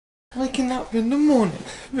Waking up in the morning,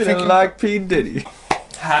 feeling like P. Diddy.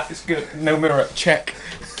 Hat is good. No mirror. Check.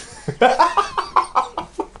 Let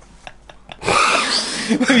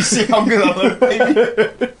me see how good I look,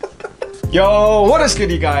 baby. Yo, what is good,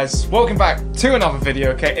 you guys? Welcome back to another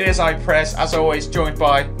video. Okay, it is iPress, as always, joined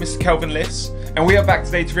by Mr. Kelvin Liss, and we are back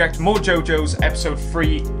today to react to more JoJo's episode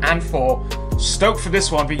 3 and 4. Stoked for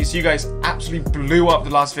this one because you guys absolutely blew up the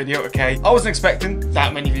last video. Okay, I wasn't expecting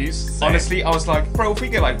that many views. Same. Honestly, I was like, bro, if we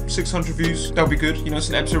get like 600 views, that'll be good. You know, it's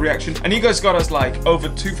an episode reaction. And you guys got us like over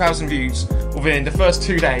 2,000 views within the first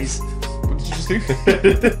 2 days. What did you just do?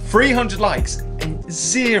 300 likes and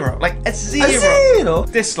zero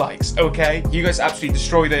dislikes. Okay, you guys absolutely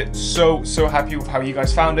destroyed it. So happy with how you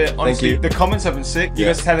guys found it. Honestly, the comments have been sick. You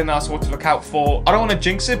guys telling us what to look out for. I don't want to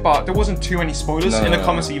jinx it, but there wasn't too many spoilers in the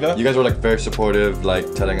comments either. You guys were like very supportive,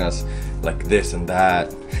 like telling us like this and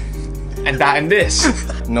that. And that and this.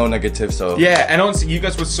 No negative, so. Yeah, and honestly, you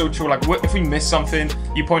guys were so chill. Like, if we missed something,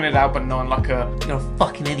 you pointed it out, but not in like a, you know,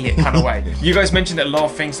 fucking idiot kind of way. You guys mentioned a lot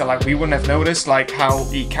of things that like we wouldn't have noticed, like how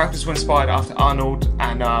the characters were inspired after Arnold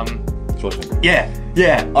and Schwarzenegger. Yeah.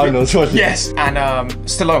 Arnold Schwarzenegger. Yes, and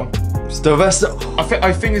Stallone. Sylvester.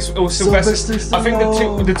 I think it's Sylvester. I think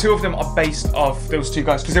the two of them are based off those two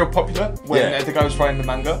guys because they were popular when the guy was writing the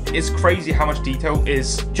manga. It's crazy how much detail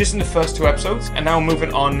is just in the first 2 episodes, and now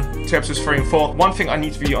moving on to episodes 3 and 4. One thing I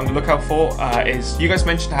need to be on the lookout for is you guys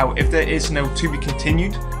mentioned how if there is no to be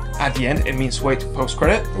continued at the end, it means wait to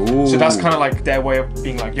post-credit. So that's kind of like their way of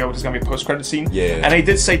being like, yo, there's gonna be a post-credit scene. Yeah. And they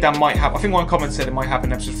did say that might happen. I think one comment said it might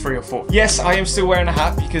happen in episode 3 or 4. Yes, I am still wearing a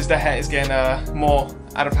hat because the hair is getting more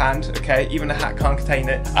out of hand, okay? Even the hat can't contain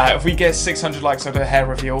it. If we get 600 likes on the hair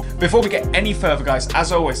reveal. Before we get any further, guys,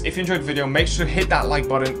 as always, if you enjoyed the video, make sure to hit that like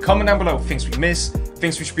button. Comment down below things we missed,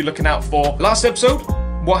 things we should be looking out for. Last episode,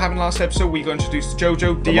 what happened last episode? We got introduced to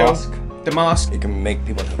JoJo, Dio. The mask. It can make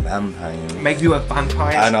people into vampires. Make people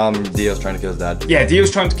vampires. And Dio's trying to kill his dad. Yeah,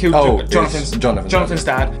 Dio's trying to kill Jonathan's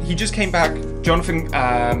dad. He just came back. Jonathan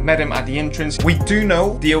met him at the entrance. We do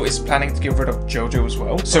know Dio is planning to get rid of JoJo as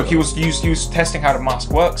well. So he was testing how the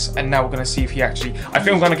mask works, and now we're gonna see if he actually. I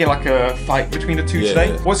think we're gonna get like a fight between the two today.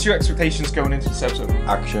 Yeah. What's your expectations going into this episode?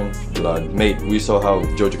 Action, blood. Mate, we saw how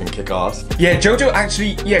JoJo can kick ass. Yeah, JoJo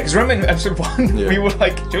actually. Yeah, because remember in episode 1, we were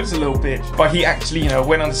like, JoJo's a little bitch, but he actually, you know,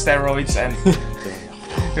 went on the steroids and.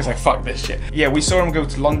 He was like, fuck this shit. Yeah, we saw him go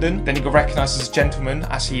to London, then he got recognized as a gentleman,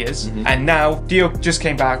 as he is. And now, Dio just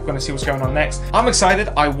came back, we're gonna see what's going on next. I'm excited,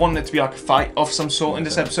 I want it to be like a fight of some sort in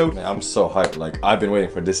this episode. Man, I'm so hyped, like, I've been waiting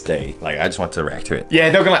for this day. Like, I just want to react to it. Yeah,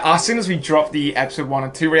 they're gonna, as soon as we dropped the episode 1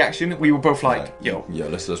 and 2 reaction, we were both like, yo,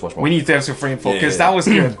 let's watch more. We need to episode 3 and 4, because that was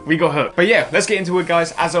good. We got hooked. But yeah, let's get into it,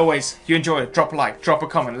 guys. As always, if you enjoyed it, drop a like, drop a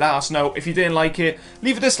comment, let us know. If you didn't like it,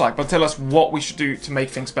 leave a dislike, but tell us what we should do to make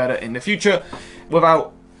things better in the future.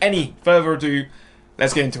 Without any further ado,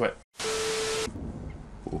 let's get into it.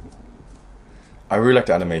 I really like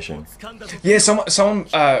the animation. Yeah, someone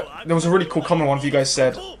there was a really cool comment one of you guys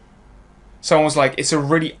said. Someone was like, it's a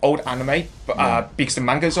really old anime, but because the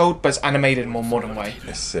manga's old, but it's animated in a more modern way.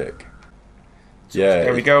 It's sick. Yeah.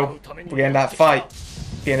 There we go. We're getting that fight.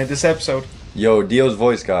 The end of this episode. Yo, Dio's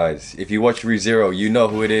voice, guys. If you watch ReZero, you know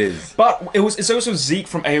who it is. But it's also Zeke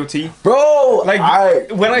from AOT. Bro!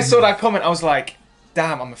 Like, when I saw that comment, I was like,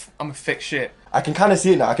 damn, I'm a thick shit. I can kind of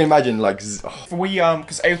see it now. I can imagine like because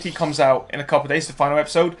AOT comes out in a couple of days, the final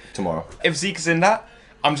episode tomorrow. If Zeke is in that,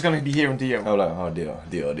 I'm just gonna be hearing Dio. Oh, like, oh, Dio.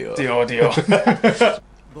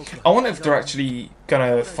 I wonder if they're actually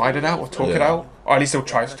gonna fight it out or talk it out, or at least they'll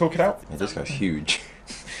try to talk it out. Yeah, this guy's huge.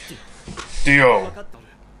 Dio.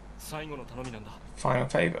 Final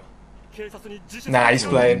favor. Nah, he's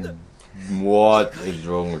playing. What is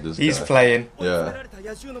wrong with this guy? He's playing. Yeah. What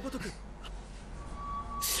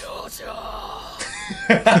was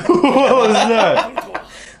that?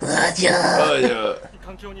 Oh, yeah.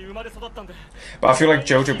 But I feel like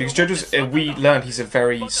JoJo, because JoJo's, we learned he's a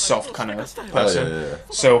very soft kind of person.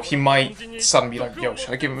 So he might suddenly be like, yo,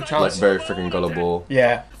 should I give him a chance? Like very freaking gullible.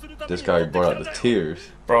 Yeah. This guy brought out the tears.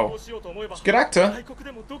 Bro, he's a good actor.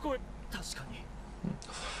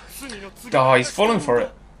 Oh, he's falling for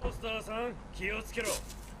it.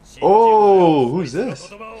 Oh, who's this?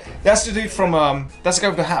 That's the dude from, that's the guy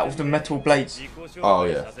with the hat with the metal blades. Oh,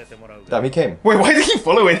 yeah. Damn, he came. Wait, why did he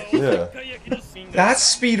follow it? Yeah.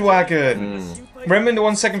 That's Speedwagon. Remember in the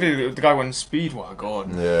 1 second video, the guy went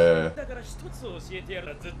Speedwagon. Yeah.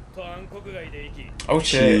 Oh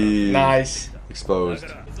shit. Jeez. Nice. Exposed.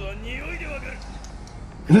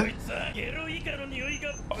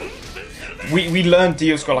 We learned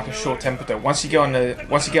Dio's got like a short temper though. Once you get on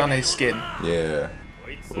his skin. Yeah.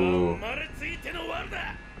 Ooh.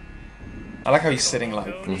 I like how he's sitting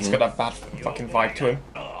like he's got that bad fucking vibe to him.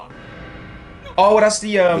 Oh, that's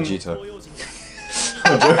the Vegeta.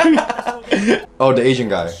 Oh, the Asian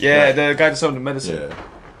guy. Yeah, the guy that's on the medicine. Yeah.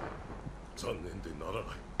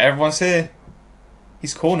 Everyone's here.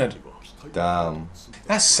 He's cornered. Damn.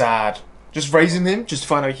 That's sad. Just raising him, just to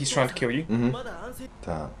find out he's trying to kill you.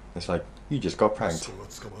 Damn. It's like, you just got pranked.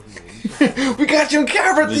 We got you on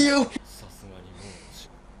camera, Dio!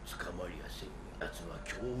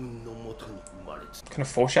 Kind of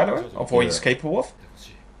foreshadowing of what he's capable of.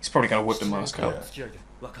 He's probably gonna whip the mask out.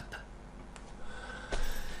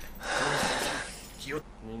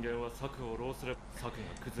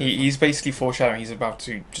 He's basically foreshadowing he's about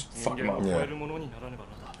to just fuck him up. Yeah.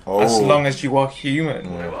 As long as you are human.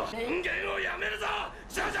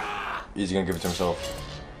 He's gonna give it to himself.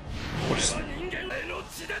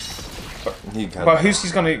 But who is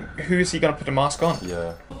he gonna put the mask on?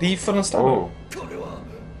 Yeah. Did he full on stab him?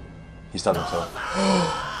 He stabbed himself.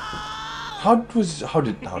 How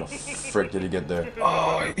the frick did he get there?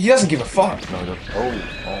 Oh, he doesn't give a fuck. No, oh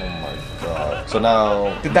my god. So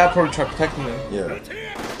now did Dad probably try protecting him? Yeah.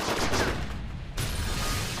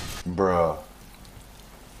 Bruh.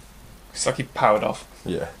 It's like he powered off.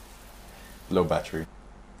 Yeah. Low battery.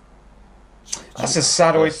 That's a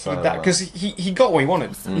sad way for Dad, because he got what he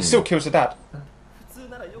wanted. He still kills the dad.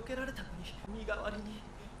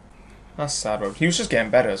 That's sad, bro. He was just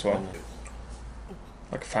getting better as well.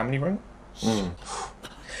 Like a family ring?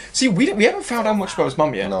 See, we haven't found out much about his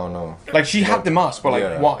mum yet. No. Like, she had the mask, but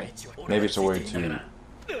like, why? Maybe it's a way to,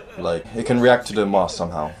 like, it can react to the mask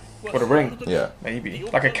somehow. With a ring? Yeah. Maybe.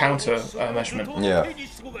 Like a counter measurement. Yeah.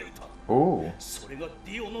 Ooh. Oh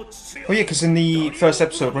yeah, because in the first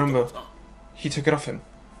episode, remember, he took it off him.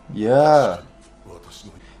 Yeah.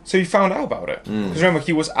 So he found out about it. Because remember,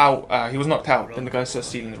 he was out, he was knocked out, then the guy started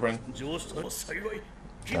stealing the ring.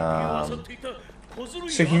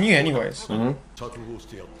 So he knew anyways.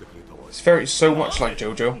 It's so much like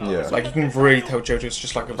JoJo. Yeah. Like you can really tell JoJo's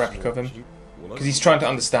just like a replica of him. Because he's trying to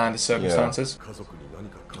understand his circumstances.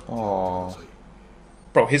 Aww.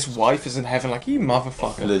 Bro, his wife is in heaven like, you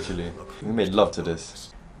motherfucker. Literally. We made love to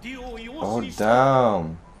this. Oh,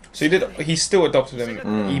 damn. So he still adopted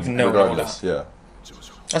him, even knowing all that. Yeah.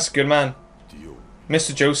 That's a good man.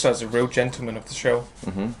 Mr. Jojos is a real gentleman of the show.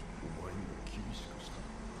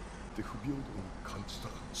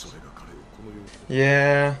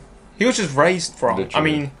 Yeah. He was just raised from. Literally. I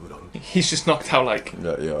mean, he's just knocked out like.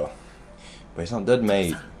 Yeah. But he's not dead,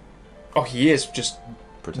 mate. Oh, he is just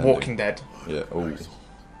Pretending. walking dead. Yeah. Oh.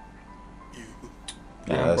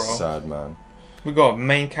 Yeah, Damn, that's bro. sad, man. We got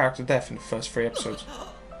main character death in the first 3 episodes.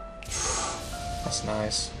 That's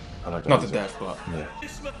nice. I like that. Not the death, but Yeah.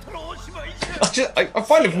 I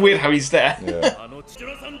find it weird how he's there. Yeah.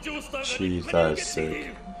 Jeez, that is sick.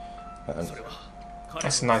 And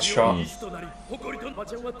That's a nice shot.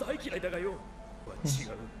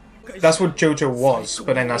 That's what JoJo was,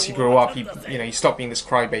 but then as he grew up, he stopped being this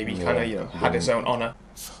crybaby. Kind of, had his own honor.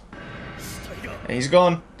 And he's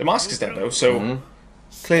gone. The mask is dead though, so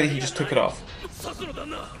clearly he just took it off.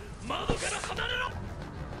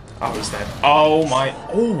 Oh, he's dead. Oh my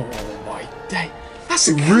day. That's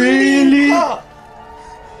a clean cut.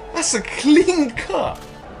 That's a clean cut.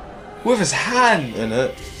 With his hand. in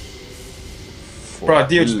it. Bro,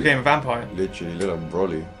 Dio just became a vampire. Literally, little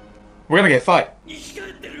Broly. We're gonna get a fight.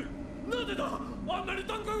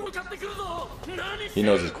 He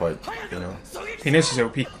knows he's quite, He knows he's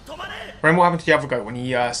OP. Remember what happened to the other guy when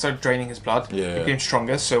he started draining his blood? Yeah. He became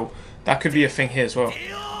stronger, so that could be a thing here as well.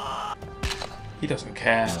 He doesn't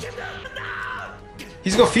care.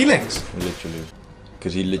 He's got feelings. Literally.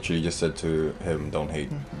 Because he literally just said to him, don't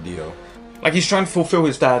hate Dio. Like he's trying to fulfill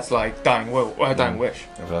his dad's like dying wish.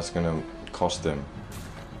 If that's gonna cost him.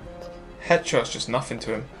 Headshot's just nothing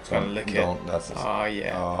to him. He's gonna lick it. That's Oh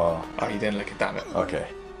yeah. Oh, Oh, he didn't lick it, damn it. okay.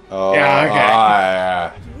 Oh, Yeah, okay.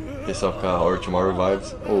 Yeah. Hisoka Orochimaru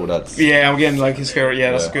vibes. Oh, that's... Yeah, I'm getting like his favorite.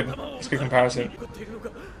 Yeah, that's a good comparison.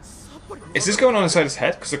 Is this going on inside his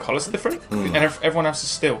head? Because the colours are different? And everyone else is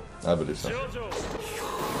still. I believe so.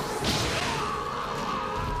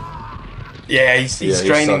 Yeah, he's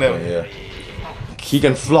draining them. Yeah. He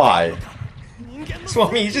can fly. That's what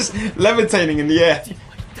I mean, he's just levitating in the air.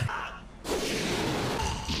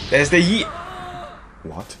 There's the yeet.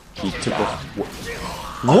 What? He took off...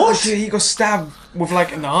 What? Shit, he got stabbed with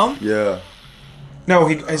like an arm? Yeah. No,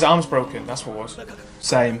 his arm's broken, that's what it was.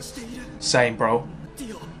 Same, bro.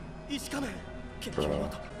 Bro.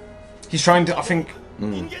 He's trying to, I think...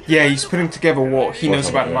 Yeah, he's putting together what he knows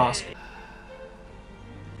about the mask.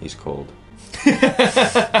 He's cold.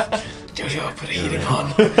 JoJo, put the heating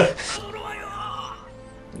on.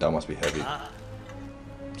 That must be heavy.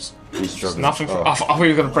 He's struggling. Nothing. I thought you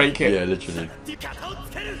were gonna break it. Yeah, literally.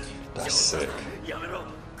 That's sick.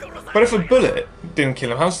 But if a bullet didn't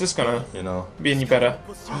kill him, how's this gonna, You know. be any better?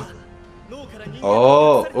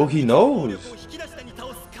 Oh, he knows.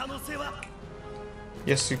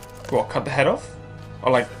 Yes, to what? Cut the head off,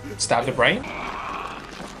 or like stab the brain?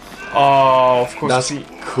 Oh, of course. That's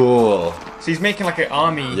cool. So he's making like an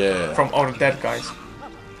army from all the dead guys.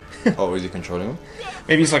 Oh, is he controlling him?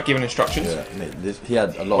 Maybe he's like giving instructions. Yeah, mate, he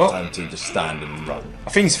had a lot of time to just stand and run. I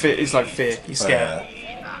think he's fear. He's like fear. He's scared.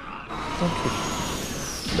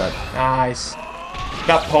 Nice.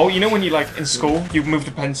 That pole, you know when you like in school, you move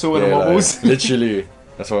the pencil and it wobbles? Like, literally.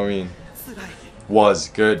 That's what I mean. Was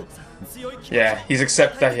good. Yeah, he's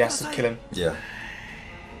accepted that he has to kill him. Yeah.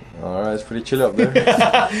 Alright, it's pretty chill up there.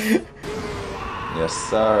 Yes,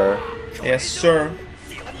 sir. Yes, sir.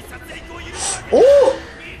 Oh!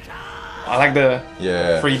 I like the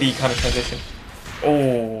 3D kind of transition.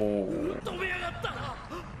 Oh.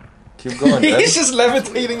 Keep going, he's just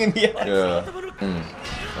levitating in the air. Yeah.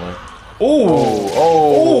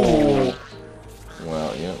 Oh.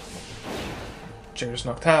 Well, yeah. JoJo's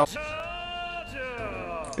knocked out.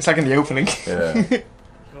 It's like in the opening. Yeah.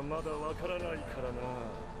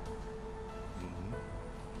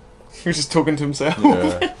 He was just talking to himself.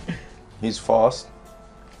 Yeah. He's fast.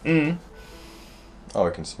 Oh,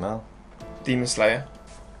 I can smell. Demon Slayer.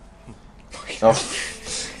 Oh.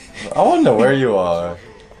 I wonder where you are.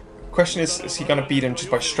 Question is he gonna beat him just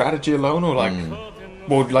by strategy alone, or like,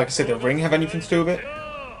 would like I said, the ring have anything to do with it?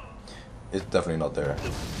 It's definitely not there.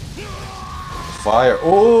 Fire.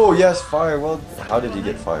 Oh, yes, fire. Well, how did he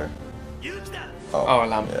get fire? Oh, a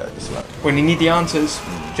lamp. Yeah, this lamp. When you need the answers,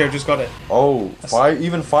 JoJo's got it. Oh, fire.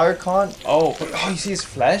 Even fire can't? Oh, you see his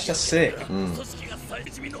flesh? That's sick.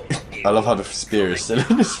 I love how the spear is still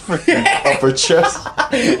in his freaking upper chest.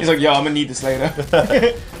 He's like, yeah, I'm gonna need this later.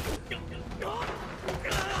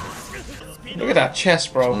 Look at that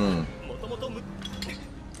chest, bro.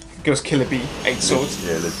 Goes Killer Bee, 8 swords.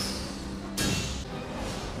 Yeah,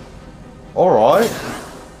 alright.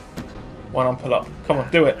 One on pull up. Come on,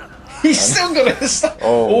 do it. He's still got it.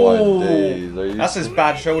 Oh my days. That's his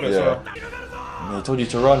bad shoulder as well. He told you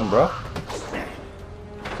to run, bro.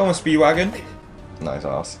 Come on, Speedwagon. Nice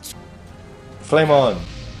ass. Flame on.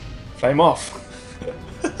 Flame off.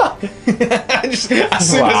 Just, as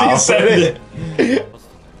soon as he said it.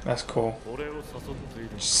 That's cool.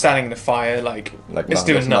 Just standing in the fire, like it's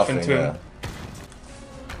doing nothing to him.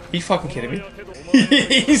 Are you fucking kidding me?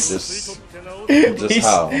 He's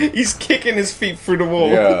how? He's kicking his feet through the wall.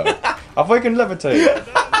 Yeah. I thought he can levitate.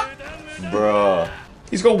 Bruh.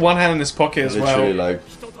 He's got one hand in his pocket as Literally, well. like.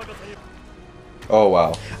 Oh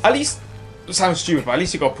wow. At least, it sounds stupid, but at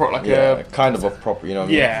least he got a kind of a proper, you know what I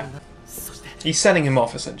mean? Yeah. He's sending him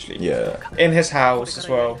off essentially. Yeah. In his house as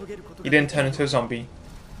well. He didn't turn into a zombie.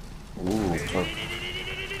 Ooh.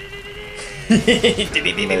 Did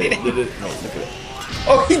he? No, look at it.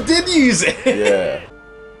 Oh, he did use it! Yeah.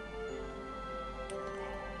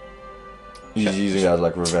 He's using it as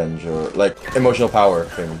like revenge or like emotional power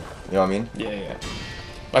thing. You know what I mean? Yeah.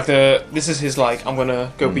 Like this is his like, I'm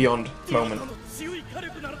gonna go beyond moment.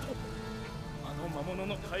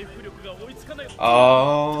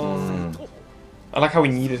 Oh. I like how we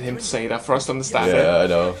needed him to say that for us to understand it. Yeah, I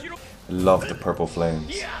know. Love the purple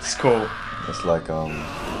flames. It's cool. It's like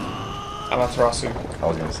Amaterasu. I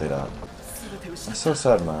was gonna say that. That's so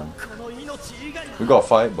sad, man. We got a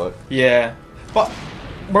fight, but yeah. But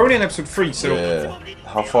we're only in episode 3, so yeah.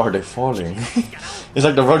 How far are they falling? It's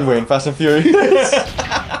like the runway in Fast and Furious.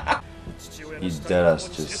 He's dead ass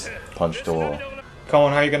just punched the wall. Come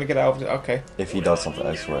on, how are you gonna get out of it? Okay. If he does something,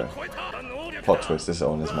 I swear. Plot twist, this is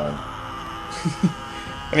on his mind.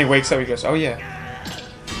 And he wakes up, he goes, oh yeah.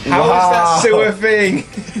 How is that sewer thing?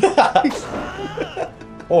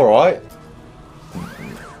 Alright.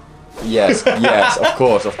 Yes, of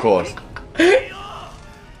course.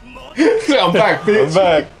 I'm back, bitch. I'm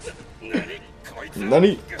back.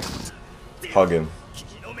 Nani? Hug him.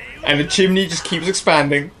 And the chimney just keeps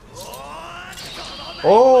expanding.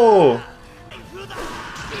 Oh!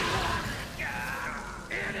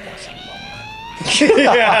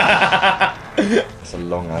 That's a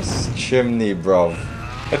long ass chimney, bro.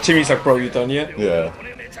 That chimney's like, bro, you done yet? Yeah.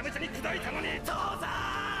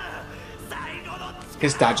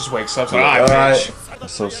 His dad just wakes up. Like, alright, bitch.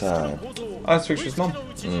 That's so sad. Oh, that's Victor's mom.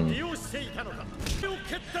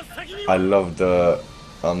 I love the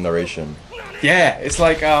narration. Yeah, it's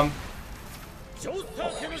like oh,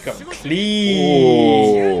 he's got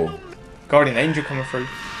clean. Oh. Guardian Angel coming through.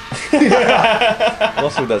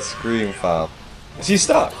 Also that scream, fam. Is he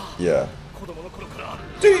stuck? Yeah.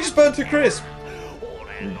 Dude, he just burnt to crisp.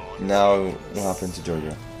 Now, what happened to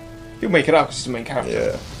JoJo? He'll make it up because he's the main character.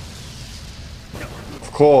 Yeah.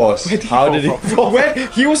 Of course. How did he fall? Where?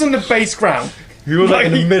 He was on the base ground. He was like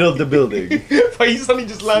in the middle of the building. But he suddenly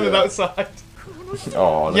just landed outside.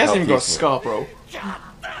 Oh, he hasn't even got a scar, bro.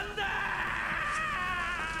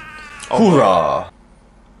 Hoorah!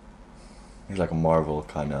 It's like a Marvel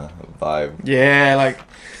kind of vibe. Yeah, like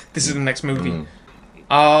this is the next movie.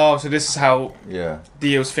 Oh, so this is how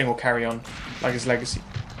Dio's thing will carry on, like his legacy.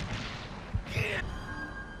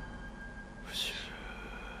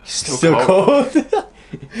 He's still cold.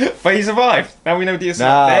 But he survived. Now we know Dio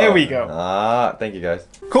survived. There we go. Thank you guys.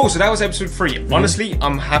 Cool, so that was episode 3. Honestly,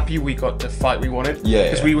 I'm happy we got the fight we wanted. Yeah.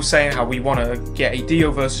 Because we were saying how we want to get a Dio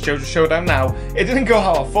versus JoJo showdown now. It didn't go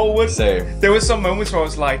how I thought. Same. There were some moments where I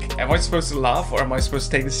was like, am I supposed to laugh or am I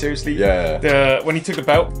supposed to take this seriously? Yeah. When he took the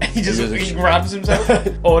belt, he grabs himself.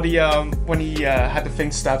 Or when he had the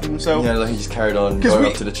thing stabbing himself. Yeah, like he just carried on going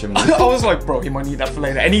up to the chimney. I was like, bro, he might need that for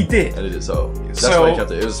later. And he did. And he did so. That's why he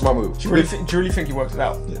kept it. It was a smart move. Do you really think he worked it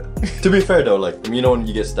out? Yeah. To be fair though, like, you know when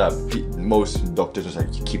you get stabbed, most doctors are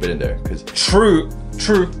like, keep it in there. True.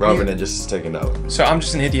 Rather than just taking it out. So I'm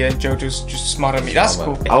just an idiot and JoJo's just smarter than me. That's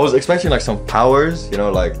cool. I was expecting like some powers, you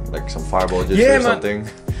know, like some fireball jutsu or something.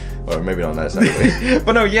 Or maybe not that anyway.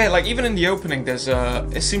 But no, yeah, like even in the opening there's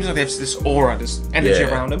it seems like there's this aura, this energy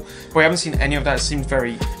around him. But we haven't seen any of that. It seems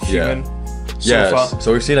very human so far.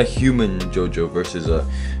 So we've seen a human JoJo versus a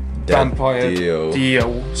vampire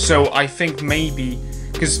Dio. So I think maybe,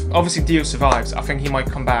 because obviously Dio survives, I think he might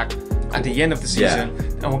come back at the end of the season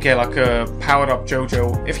and we'll get like a powered up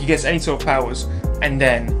JoJo if he gets any sort of powers, and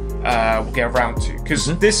then we'll get around to, because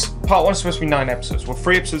this part 1 is supposed to be 9 episodes. We're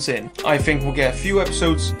 3 episodes in. I think we'll get a few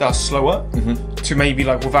episodes that are slower to maybe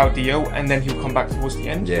like without Dio, and then he'll come back towards the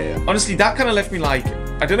end. Honestly, that kind of left me like,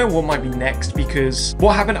 I don't know what might be next, because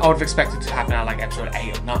what happened I would have expected to happen at like episode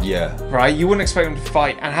 8 or 9. Right? You wouldn't expect them to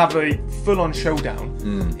fight and have a full-on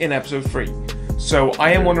showdown in episode 3. So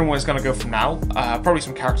I am wondering where it's gonna go from now. Probably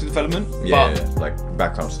some character development. Like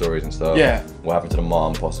background stories and stuff. What happened to the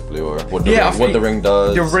mom possibly, or what the ring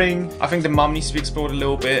does. The ring. I think the mom needs to be explored a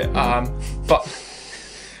little bit. But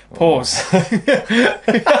pause. That's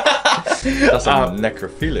some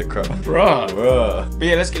necrophilic crap. Bruh. But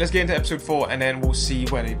yeah, let's get into episode 4 and then we'll see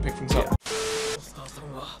where they pick things up.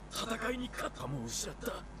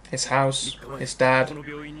 His house, his dad,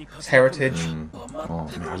 his heritage. Oh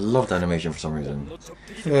man, I love the animation for some reason.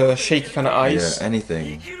 The shaky kind of eyes. Yeah,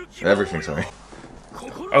 anything. Everything, sorry.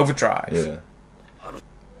 Overdrive. Yeah.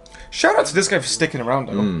 Shout out to this guy for sticking around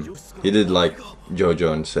though. He did like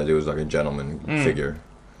JoJo and said he was like a gentleman figure.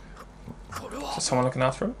 Is someone looking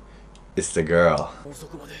after him? It's the girl.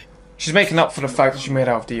 She's making up for the fact that she made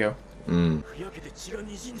out of Dio.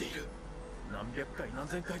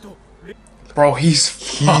 Bro, he's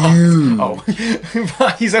huge. Oh,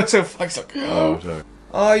 he's also fucked. Like, sorry.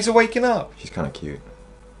 Oh, he's waking up. She's kind of cute.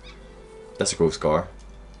 That's a cool scar.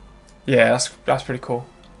 Yeah, that's pretty cool.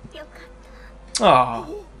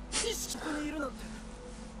 Oh.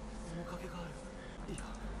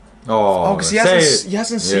 Oh, because he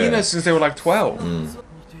hasn't seen her since they were like 12.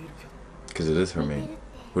 Because it is her mate.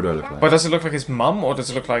 Who do I look like? But does it look like his mum or does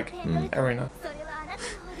it look like Arena?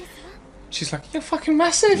 She's like, you're fucking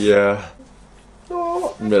massive. Yeah.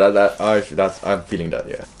 Oh. I'm feeling that,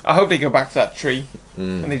 yeah. I hope they go back to that tree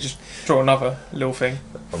and they just draw another little thing.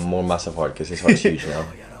 A more massive heart, because his heart's huge now.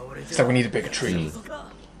 It's like, we need a bigger tree.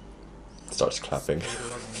 Starts clapping.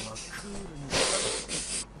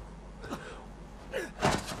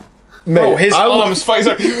 Bro, his arms fight. He's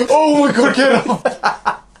like, oh my god, get up!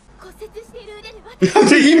 How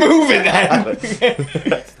did he move it then?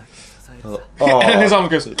 And his arm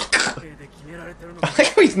goes. I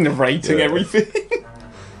like how he's narrating everything.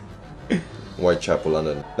 Whitechapel,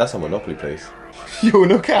 London. That's a Monopoly place. Yo,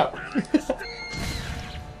 no cap.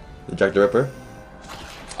 Jack the Ripper.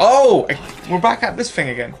 Oh, we're back at this thing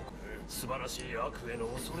again.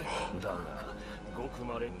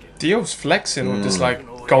 Dio's flexing with this like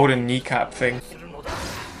golden kneecap thing.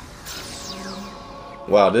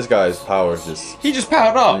 Wow, this guy's power is just... He just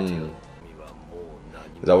powered up. Is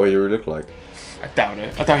that what you look like? I doubt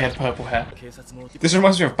it. I thought he had purple hair. This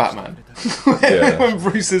reminds me of Batman. When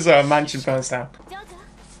Bruce's mansion burns down.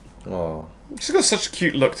 Oh. She's got such a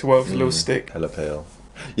cute look to her with a little stick. Hella pale.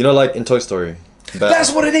 You know, like in Toy Story.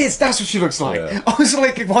 That's what it is. That's what she looks like. Yeah. I was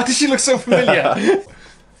like, why does she look so familiar?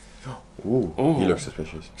 Ooh. He looks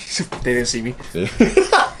suspicious. They didn't see me. She's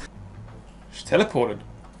teleported.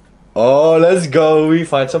 Oh, let's go. We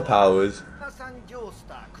find some powers.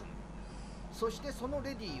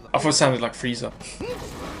 I thought it sounded like Frieza.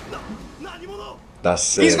 That's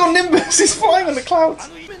sick. He's got Nimbus. He's flying on the clouds.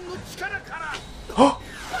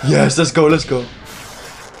 Yes, let's go. Let's go.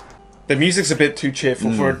 The music's a bit too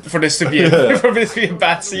cheerful for this to be for this to be a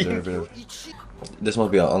bad scene. This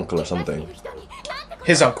must be an uncle or something.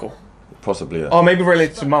 His uncle. Possibly. Yeah. Oh, maybe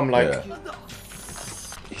related to mum. Like. Yeah.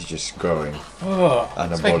 He's just growing. Oh,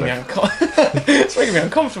 it's making me it's making me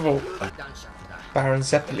uncomfortable. Baron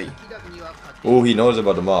Zeppeli. Oh, he knows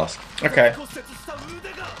about the mask. Okay.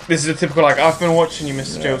 This is a typical, like, I've been watching you,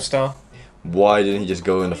 Mr. Joestar. Why didn't he just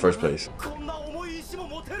go in the first place?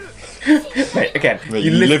 Mate, again,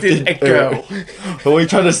 you lifted a girl. What are you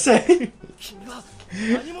trying to say?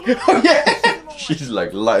 Oh, yeah! She's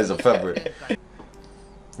like light as a fabric.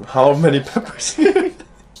 How many peppers?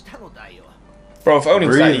 Bro, if only it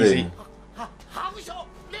was that easy.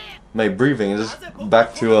 Mate, breathing is just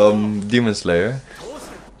back to Demon Slayer.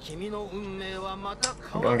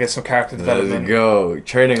 I'm gonna get some character development. Let's go.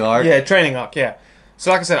 Training arc? Yeah, training arc, yeah. So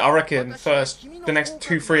like I said, I reckon the next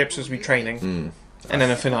 2-3 episodes will be training. And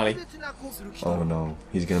then a finale. Oh no,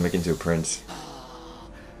 he's gonna make into a prince.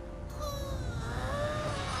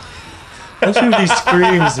 What's with these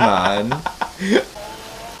screams, man?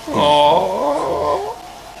 Oh.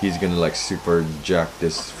 He's gonna like super jack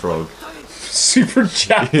this frog. Super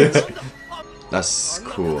jack. Yeah. That's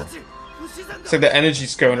cool. So the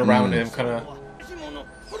energy's going around him, kind of.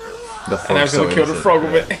 And I was gonna kill the frog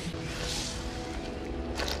with it.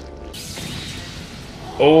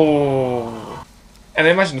 Oh. And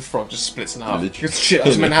then imagine the frog just splits in half. Shit,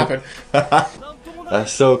 that's meant to happen.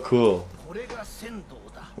 That's so cool.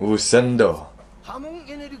 Ooh, Sendo.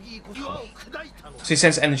 So he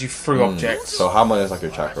sends energy through objects. So Hamon is like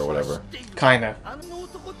your chakra or whatever. Kinda.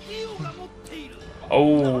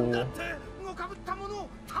 Oh.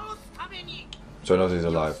 So he knows he's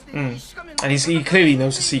alive. And he clearly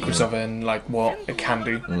knows the secrets of it and like what it can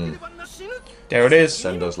do. There it is.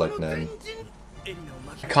 Sendo's like Nen.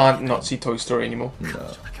 I can't not see Toy Story anymore.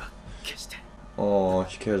 No. Oh,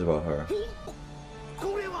 she cares about her.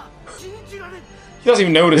 He doesn't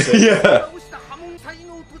even notice it. Yeah.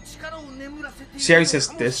 See how he says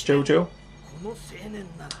this, JoJo?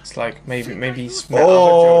 It's like maybe he's more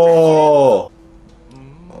Oh.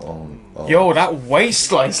 Oh. Yo, that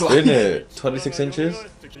waist like Isn't it? 26 inches?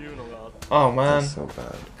 Oh man. That's so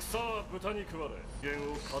bad.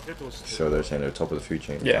 So they're saying they're top of the food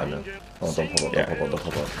chain. Yeah. Oh, don't pop up, don't pop up, don't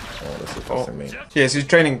pop up. Oh, this is costing me. Yeah, so he's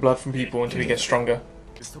draining blood from people until he gets stronger.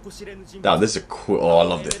 Damn, this is cool. Oh, I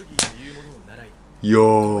loved it.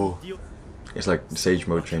 Yo. It's like Sage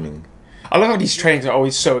mode training. I love how these trainings are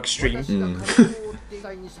always so extreme.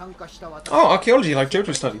 Oh, archaeology, like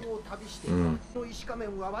JoJo studied.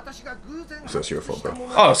 So it's your fault, bro.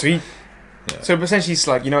 Oh, so he... Yeah. So essentially he's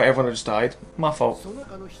like, you know, everyone just died. My fault.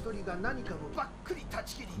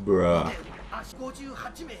 Bruh.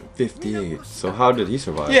 58. So how did he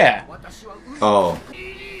survive? Yeah. Oh.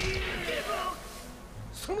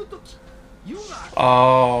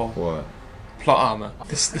 Oh. What? Plot armor.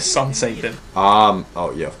 The sun saved him.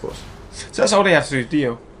 Oh yeah, of course. So that's all they have to do,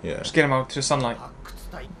 Dio. Yeah. Just get him out to the sunlight. I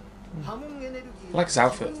like his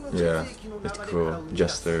outfit. Yeah, it's cool.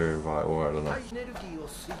 Jester, right, or I don't know.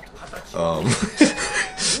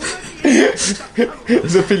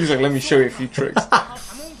 Zeppeli's like, let me show you a few tricks.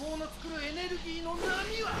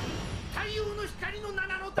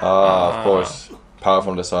 Of course. Power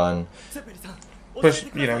from the sun. But,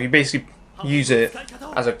 you know, you basically use it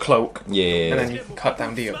as a cloak. Yeah. And then you can cut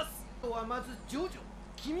down Dio.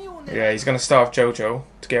 Yeah, he's gonna starve JoJo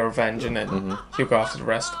to get revenge and then he'll go after the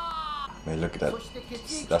rest. Man, look at that.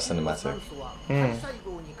 That's cinematic.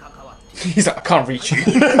 He's like, I can't reach you.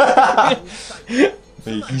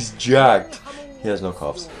 Hey, he's jacked. He has no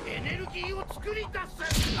cuffs.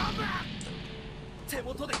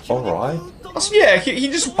 Alright. Yeah, he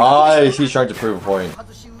just... He's trying to prove a point.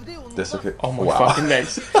 This okay. Oh my fucking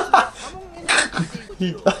legs.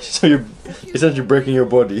 So you're essentially breaking your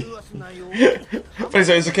body. But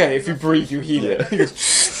it's okay, if you breathe, you heal it. He goes,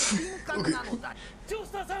 okay.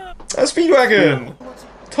 Speedwagon!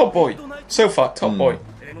 Top boy. So far, top boy.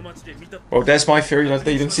 Well, there's my theory that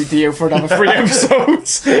they didn't see Dio for another 3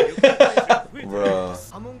 episodes. Bruh.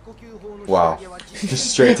 Wow.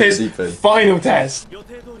 Just straight to the deep end. Final test.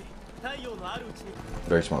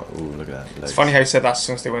 Very smart. Ooh, look at that. Legs. It's funny how you said that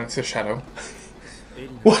since they went into the shadow.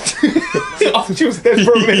 What? Oh, she was there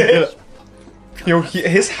for a minute. Yo,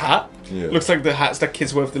 his hat looks like the hats that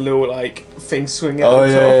kids wear with the little, like, thing swinging out. Oh,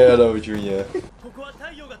 yeah, I know what you mean, yeah.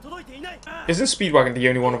 Isn't Speedwagon the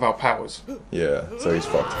only one without powers? Yeah, so he's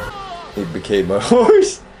fucked. He became a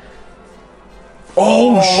horse.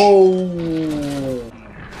 Oh! Oh!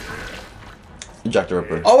 Jack the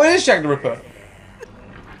Ripper. Oh, it is Jack the Ripper.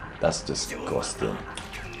 That's disgusting.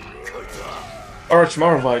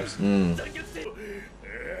 Orochimaru vibes.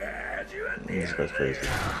 This guy's crazy.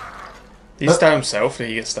 Did he stab himself? Did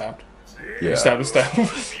he get stabbed? Yeah. He stabbed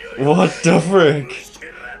himself. What the frick?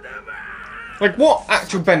 Like, what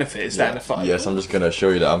actual benefit is that in a fight? Yes, I'm just gonna show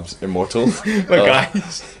you that I'm immortal. Look,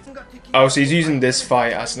 guys. Oh, so he's using this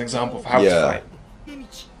fight as an example of how to fight.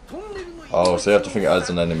 Oh, so you have to think as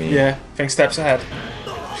an enemy. Yeah, think steps ahead.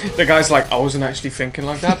 The guy's like, I wasn't actually thinking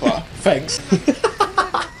like that, but thanks.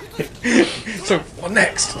 So, what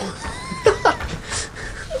next?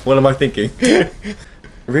 What am I thinking?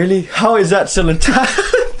 Really? How is that still intact?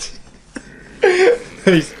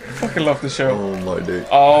 I fucking love the show. Oh my dude.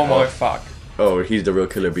 Oh my fuck. Oh, he's the real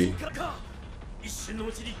killer bee.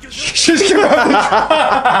 She's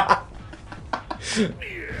I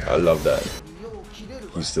love that.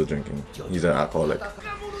 He's still drinking. He's an alcoholic.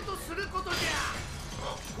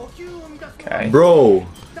 Okay. Bro!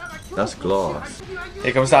 That's glass.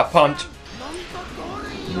 Here comes that punch.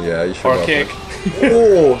 Yeah, you should. Or a kick.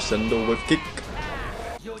 Oh, send over kick.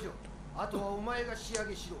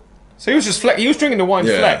 So he was just he was drinking the wine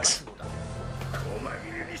flex.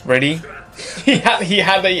 Ready? He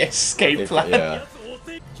had a escape plan. Yeah.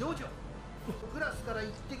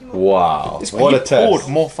 Wow. What a test. Poured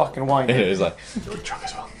more fucking wine. It is like drunk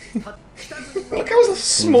as well. Look how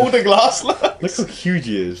small the glass looks. Look how huge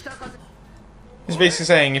he is. He's basically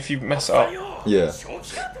saying if you mess it up. Yeah.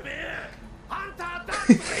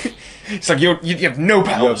 It's like you have no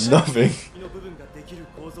powers. You have nothing.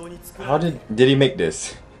 How did he make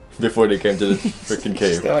this before they came to the freaking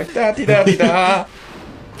cave? They're like da di da di da.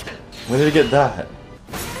 When did he get that?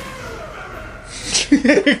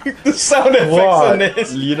 The sound effects on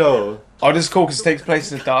this. You know. Oh, this is cool because it takes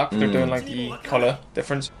place in the dark. They're doing like the color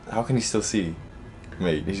difference. How can he still see?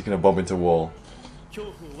 Mate, he's gonna bump into a wall.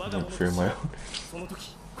 I'm through my own.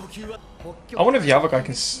 I wonder if the other guy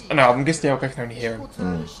can. No, I'm guessing the other guy can only hear him.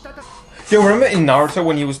 Yo, remember in Naruto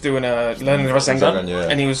when he was doing learning the Rasengan,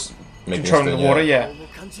 and he was controlling the water? Yeah,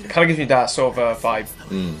 it kind of gives me that sort of vibe.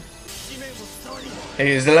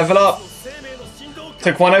 Here's the level up.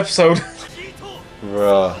 Took one episode.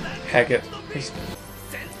 Bruh. Heck it.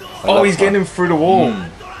 Oh, he's getting him through the wall.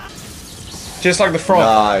 Just like the frog.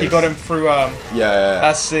 Nice. He got him through. Yeah.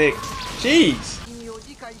 That's sick. Jeez.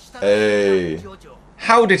 Hey.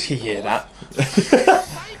 How did he hear that? It's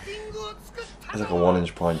like a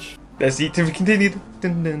 1-inch punch. Let's see to be continued.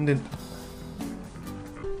 Dun, dun, dun.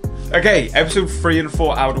 Okay, episode 3 and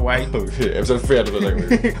 4 out of the way. Oh shit, episode 3 out of the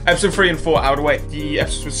way. Episode 3 and 4 out of the way. The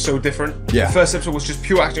episodes were so different. Yeah. The first episode was just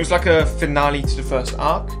pure action. It was like a finale to the first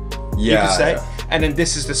arc. You could say. And then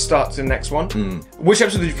this is the start to the next one. Which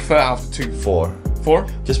episode did you prefer out of the two? 4. 4?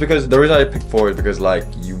 Just because the reason I picked 4 is because like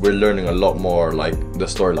you were learning a lot more like the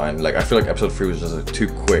storyline. Like I feel like episode 3 was just too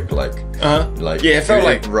quick. Like like yeah, it felt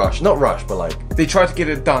like rushed. Not rushed, but like they tried to get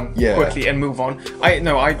it done quickly and move on. I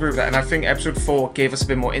agree with that, and I think episode 4 gave us a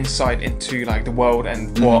bit more insight into like the world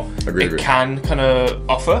and what it can kind of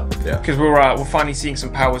offer. Yeah. Because we're finally seeing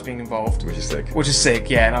some powers being involved, which is sick. Which is sick,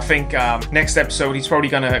 yeah. And I think next episode he's probably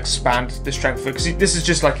gonna expand the strength of it because this is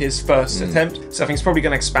just like his first attempt. So I think he's probably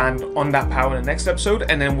gonna expand on that power in the next episode,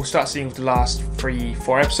 and then we'll start seeing with the last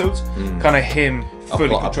 3-4 episodes, kind of him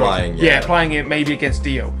fully applying, applying it maybe against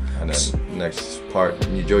Dio. And then next part,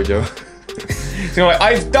 new JoJo. So like,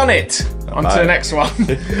 I've done it. On to the next one.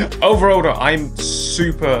 Overall, though, I'm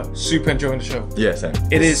super enjoying the show. Yeah, same.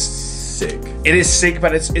 It is sick. It is sick,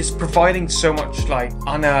 but it's providing so much like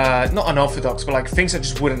not unorthodox, but like things I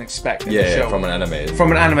just wouldn't expect in the show. From an anime.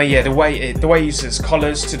 From an anime, yeah. The way it uses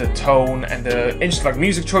colors to the tone and the interesting like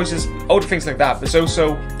music choices, all the things like that. But it's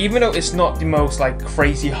also, even though it's not the most like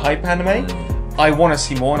crazy hype anime, I want to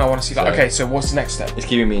see more, and I want to see like, okay, so what's the next step? It's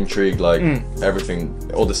keeping me intrigued, like everything,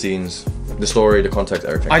 all the scenes, the story, the context,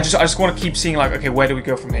 everything. I just want to keep seeing like, okay, where do we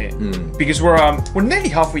go from here? Because we're nearly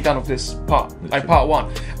halfway done of this part, like part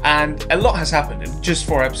 1, and a lot has happened in just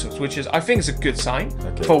 4 episodes, which is I think is a good sign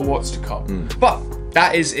for what's to come. But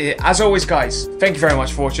that is it. As always, guys, thank you very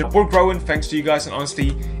much for watching. We're growing thanks to you guys, and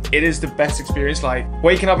honestly, it is the best experience. Like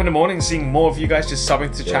waking up in the morning and seeing more of you guys just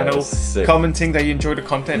subbing to the channel, commenting that you enjoy the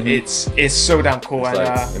content. It's so damn cool, and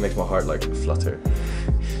like, it makes my heart like flutter.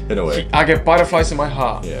 In a way. I get butterflies in my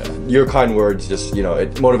heart. Yeah. Your kind words just, you know,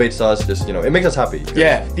 it motivates us, just, you know, it makes us happy.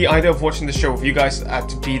 Yeah. The idea of watching the show with you guys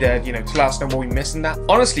to be there, you know, to let us know what we missed in that.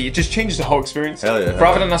 Honestly, it just changes the whole experience. Hell yeah.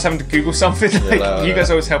 Rather than us having to Google something, like, you guys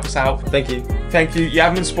always help us out. Thank you. Thank you. You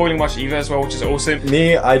haven't been spoiling much either as well, which is awesome.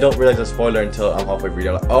 Me, I don't realize a spoiler until I'm halfway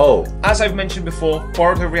through. Like, oh. As I've mentioned before,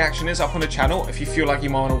 Boruto reaction is up on the channel. If you feel like you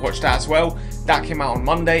might want to watch that as well. That came out on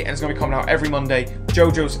Monday, and it's going to be coming out every Monday.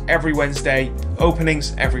 JoJo's every Wednesday,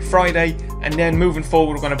 openings every Friday, and then moving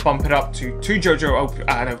forward we're going to bump it up to two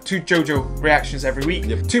JoJo reactions every week,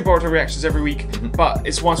 2 Boruto reactions every week. But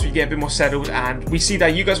it's once we get a bit more settled and we see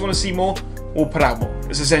that you guys want to see more, we'll put out more.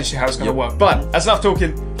 It's essentially how it's going to work. But that's enough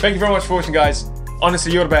talking. Thank you very much for watching, guys.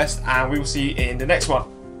 Honestly, you're the best, and we will see you in the next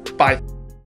one.